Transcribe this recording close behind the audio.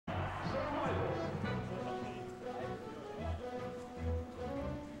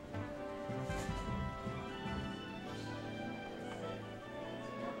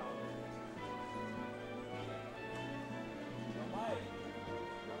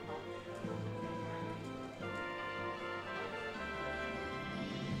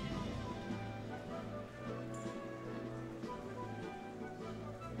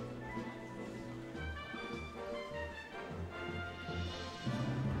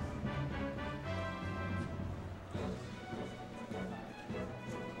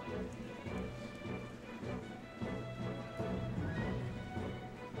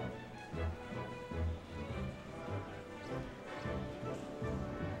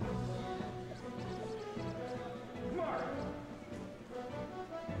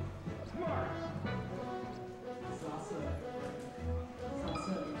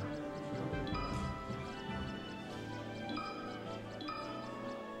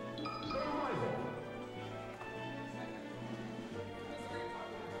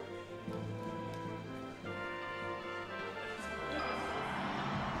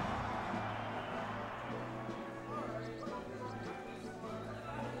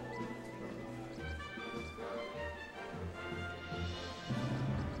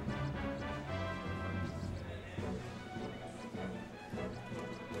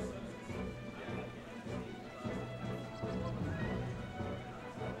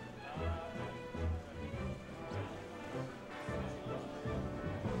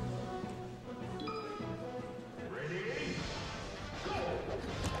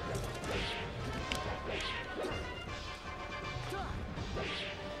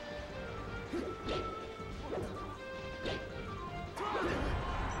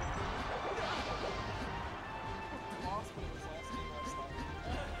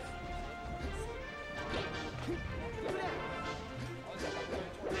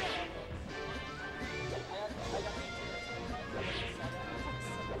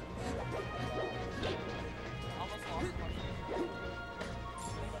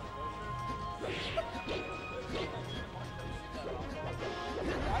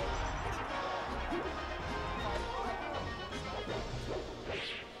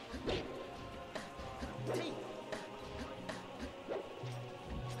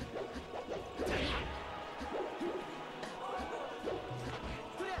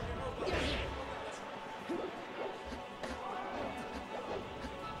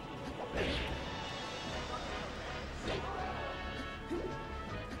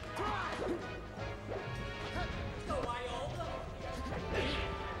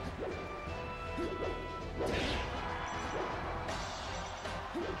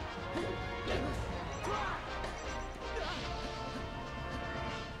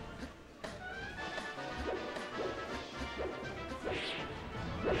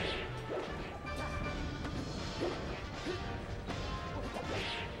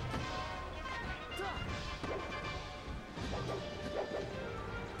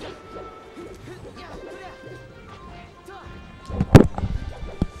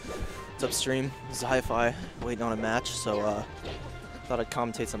What's up, stream? This is Hi-Fi, waiting on a match, so thought I'd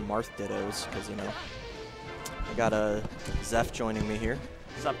commentate some Marth Dittos, because, you know, I got Zeph joining me here.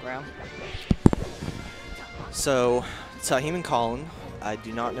 What's up, Graham? So, Tahim and Colin, I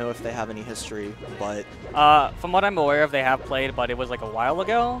do not know if they have any history, but... From what I'm aware of, they have played, but it was like a while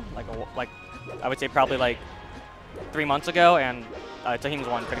ago, like I would say probably like 3 months ago, and Tahim's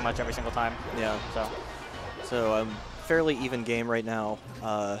won pretty much every single time. Yeah. So fairly even game right now.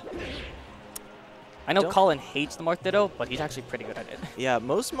 I know Colin hates the Marth Ditto, but he's actually pretty good at it. Yeah,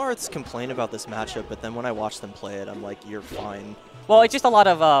 most Marths complain about this matchup, but then when I watch them play it, I'm like, you're fine. Well, it's just a lot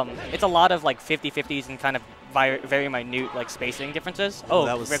of like 50-50s and kind of very minute like spacing differences. Oh,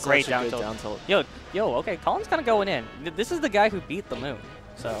 that was great such a good down tilt. Yo, okay, Colin's kind of going in. This is the guy who beat the Moon,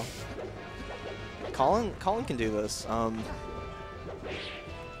 so. Colin can do this.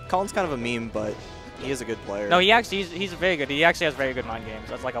 Colin's kind of a meme, but he is a good player. No, he's very good. He actually has very good mind games.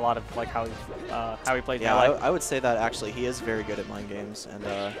 That's like a lot of like how he plays. Yeah, I would say that actually he is very good at mind games, and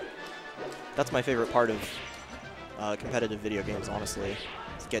that's my favorite part of competitive video games. Honestly,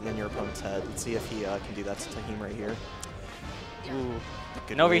 is getting in your opponent's head. Let's see if he can do that to Tahim right here. Ooh,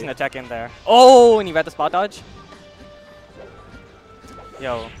 good no read. reason to tech in there. Oh, and he read the spot dodge.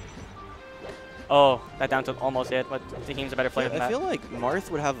 Yo. Oh, that down tilt almost hit, but Tahim's a better player than that. I feel like Marth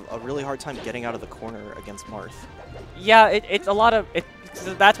would have a really hard time getting out of the corner against Marth. Yeah, it's a lot of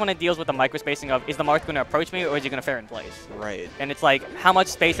so that's when it deals with the microspacing of, is the Marth going to approach me or is he going to fair in place? Right. And it's like, how much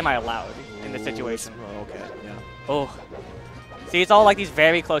space am I allowed in this situation? Oh, okay, yeah. Oh. See, it's all like these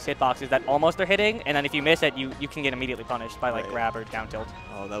very close hitboxes that almost are hitting, and then if you miss it, you can get immediately punished by like grab or down tilt.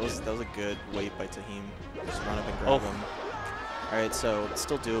 Oh, that was a good wait by Tahim. Just run up and grab him. All right, so it's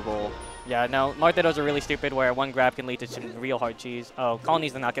still doable. Yeah, no, Marth Dittos are really stupid where one grab can lead to some real hard cheese. Oh, Colin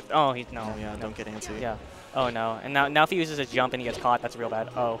needs to not get... Oh, he's... No. Oh, yeah, don't get antsy. Yeah. Oh, no. And now if he uses his jump and he gets caught, that's real bad.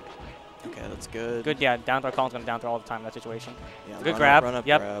 Oh. Okay, that's good. Good, yeah. Down throw. Colin's going to down throw all the time in that situation. Yeah, good grab. Run up,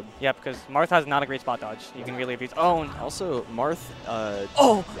 yep. grab. Yep, because Marth has not a great spot dodge. You can really abuse... Oh, no. Also, Marth...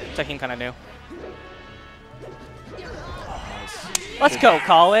 Oh! Tahim kind of knew. Let's go,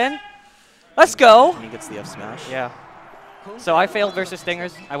 Colin. Let's go. And he gets the F smash. Yeah. So I failed versus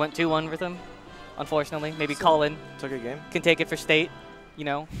Stingers. I went 2-1 with him, unfortunately. Maybe Colin took a game. Can take it for state, you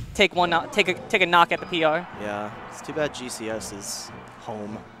know. Take a knock at the PR. Yeah, it's too bad GCS is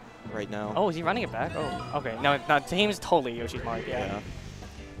home right now. Oh, is he running it back? Oh, okay. No, Tahim's totally Yoshi's Mark. Yeah.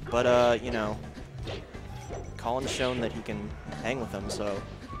 But you know, Colin's shown that he can hang with him, so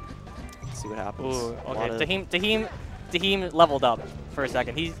let's see what happens. Ooh, okay. Tahim leveled up for a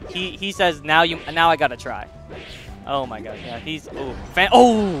second. He says now I gotta try. Oh my god, yeah, he's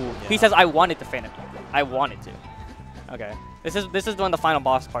he says I wanted to fan it. I wanted to. Okay. This is when the final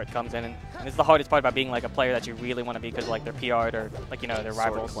boss part comes in, and it's the hardest part about being like a player that you really want to be because like they're PR'd or like, you know, they're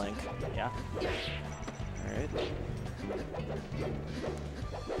rivals. Link. Yeah.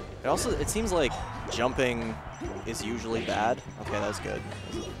 Alright. It seems like jumping is usually bad. Okay, that's good.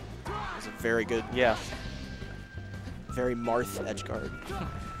 It's a very good, very Marth edge guard.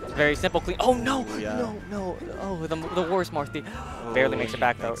 Very simple, clean. Oh no! Yeah. No! Oh, the worst Marth. Barely makes it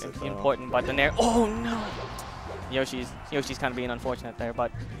back though. Important button there. Oh no! Yoshi's kind of being unfortunate there,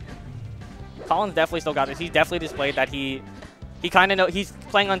 but Colin's definitely still got this. He's definitely displayed that he kind of know he's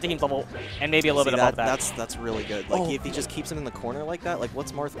playing on Tahim's level and maybe a little bit above that. That's really good. Like if he just keeps him in the corner like that, like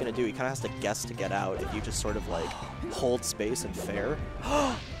what's Marth gonna do? He kind of has to guess to get out. If you just sort of like hold space and fair,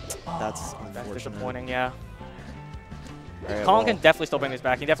 that's unfortunate. That's disappointing. Yeah. Right, Colin can definitely still bring this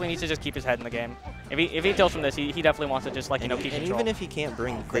back. He definitely needs to just keep his head in the game. If he tilts from this, he definitely wants to just like, you know, keep control. And even if he can't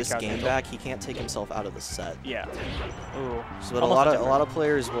bring this game back, he can't take himself out of the set. Yeah. Ooh. So but a lot of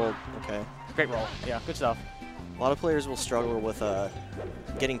players will Great roll. Yeah, good stuff. A lot of players will struggle with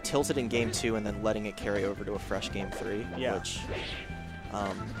getting tilted in game 2 and then letting it carry over to a fresh game 3. Yeah. Which,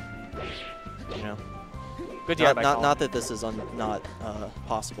 you know, good job. Not that this is not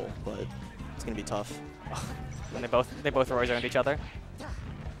possible, but it's gonna be tough. And they both Roy's around each other.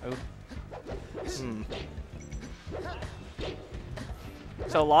 Ooh.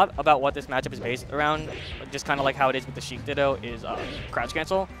 So a lot about what this matchup is based around, just kind of like how it is with the Sheik Ditto, is crouch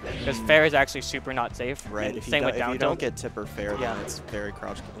cancel, because fair is actually super not safe. Right. If you don't get tip or fair, then it's very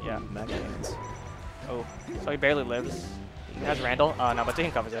crouch mega hands. Oh, so he barely lives. He has Randall. No, but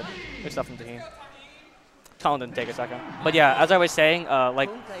Tahim covers it. Good stuff from Tahim. Colin didn't take a second. But yeah, as I was saying, like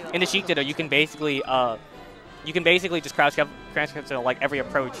in the Sheik Ditto, you can basically just crouch cancel like every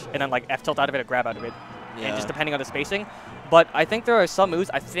approach, and then like F tilt out of it or grab out of it, and just depending on the spacing. But I think there are some moves.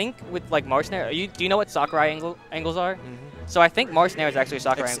 I think with like Mars Snare, do you know what Sakurai angles are? So I think Mars Snare is actually a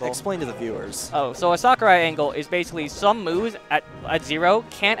Sakurai angle. Explain to the viewers. Oh, so a Sakurai angle is basically some moves at at 0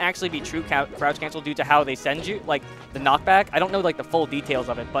 can't actually be true crouch cancel due to how they send you, like the knockback. I don't know like the full details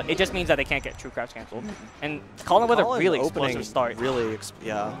of it, but it just means that they can't get true crouch cancel. And Colin with a really explosive start. Really,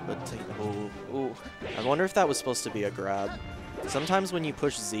 yeah. But ooh. I wonder if that was supposed to be a grab. Sometimes when you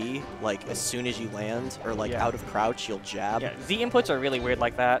push Z, like as soon as you land or like out of crouch, you'll jab. Yeah, Z inputs are really weird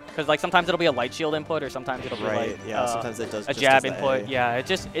like that because like sometimes it'll be a light shield input or sometimes it'll be like sometimes it does a jab input. Yeah,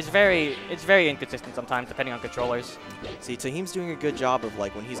 it's very inconsistent sometimes depending on controllers. See, Tahim's doing a good job of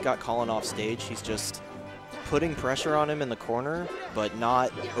like when he's got Colin off stage, he's just putting pressure on him in the corner, but not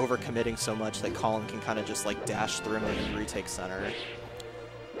overcommitting so much that Colin can kind of just like dash through him and retake center.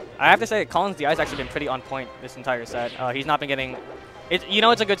 I have to say, Colin's DI has actually been pretty on point this entire set. He's not been getting... You know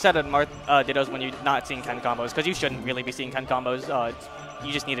it's a good set of Dittos when you're not seeing Ken combos, because you shouldn't really be seeing Ken combos.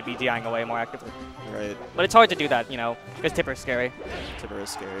 You just need to be DIing away more actively. Right. But it's hard to do that, you know, because Tipper's scary. Tipper is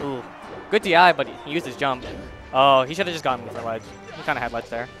scary. Ooh. Good DI, but he used his jump. Oh, he should have just gone for ledge. He kind of had ledge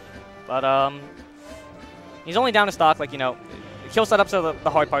there. But he's only down to stock, like, you know, kill setup's the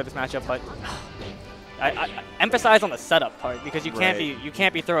hard part of this matchup, but... I emphasize on the setup part because you can't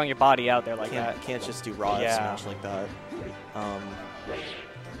be throwing your body out there like that. You can't just do raw smash like that. I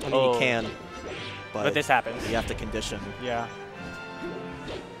mean you can, but this happens. You have to condition. Yeah.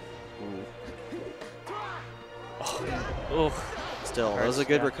 Ooh. Still, that was a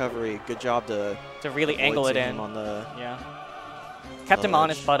good recovery. Good job to really angle it in. On the kept him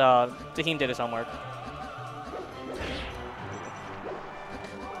honest, but Tahim did his homework.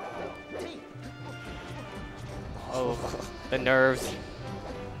 Oh, the nerves.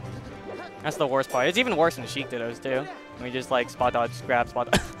 That's the worst part. It's even worse than Sheik Dittos, too. When you just, like, spot dodge, grab,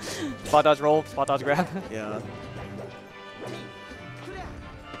 spot dodge, roll, spot dodge, grab. Yeah.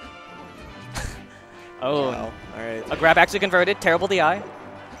 Oh. Wow. All right. A grab actually converted. Terrible DI.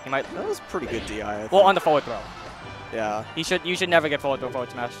 He might. That was pretty good DI, I think. Well, on the forward throw. Yeah. You should never get forward throw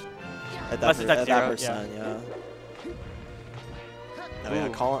forward smash. At that percent, yeah. Oh, yeah,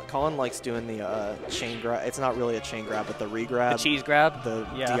 Colin likes doing the chain grab. It's not really a chain grab, but the re-grab. The cheese grab. The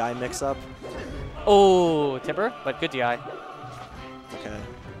DI mix-up. Oh, Tipper, but good DI. Okay.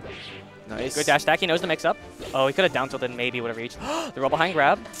 Nice. Good dash attack. He knows the mix-up. Oh, he could have down tilted and maybe would have reached. The roll behind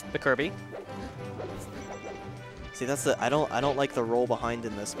grab. The Kirby. See, that's the I don't like the roll behind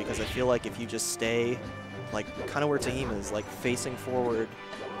in this because I feel like if you just stay, like kind of where Tahim is, like facing forward,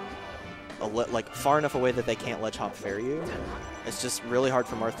 like far enough away that they can't ledge hop fair you. It's just really hard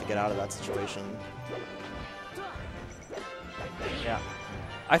for Marth to get out of that situation. Yeah.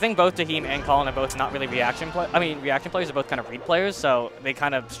 I think both Tahim and Colin are both not really reaction players are both kind of read players, so they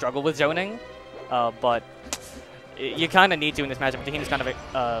kind of struggle with zoning. But you kind of need to in this matchup. Tahim's kind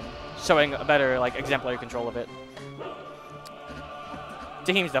of showing a better like exemplary control of it.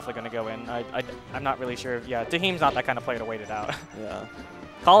 Tahim's definitely going to go in. I'm not really sure. Yeah, Tahim's not that kind of player to wait it out. Yeah.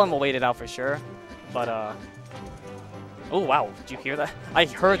 Colin will wait it out for sure, but oh wow, did you hear that? I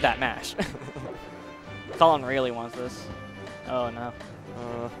heard that mash. Colin really wants this. Oh no.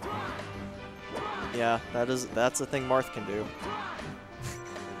 Yeah, that's the thing Marth can do.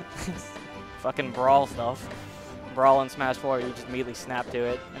 Fucking brawl stuff. Brawl and Smash 4, you just immediately snap to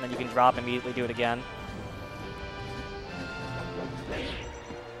it, and then you can drop and immediately do it again.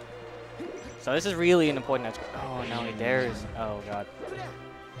 So this is really an important edge. Oh no, he dares. Oh god.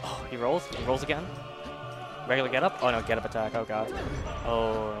 Oh, he rolls? He rolls again? Regular get up? Oh no, get up attack. Oh god.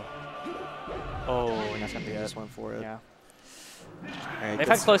 Oh. Oh, and that's gonna be it. Just went for it. Yeah. Right, they've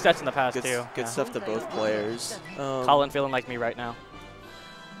had close sets in the past too. Good stuff to both players. Colin feeling like me right now.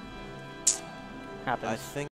 Happens. I think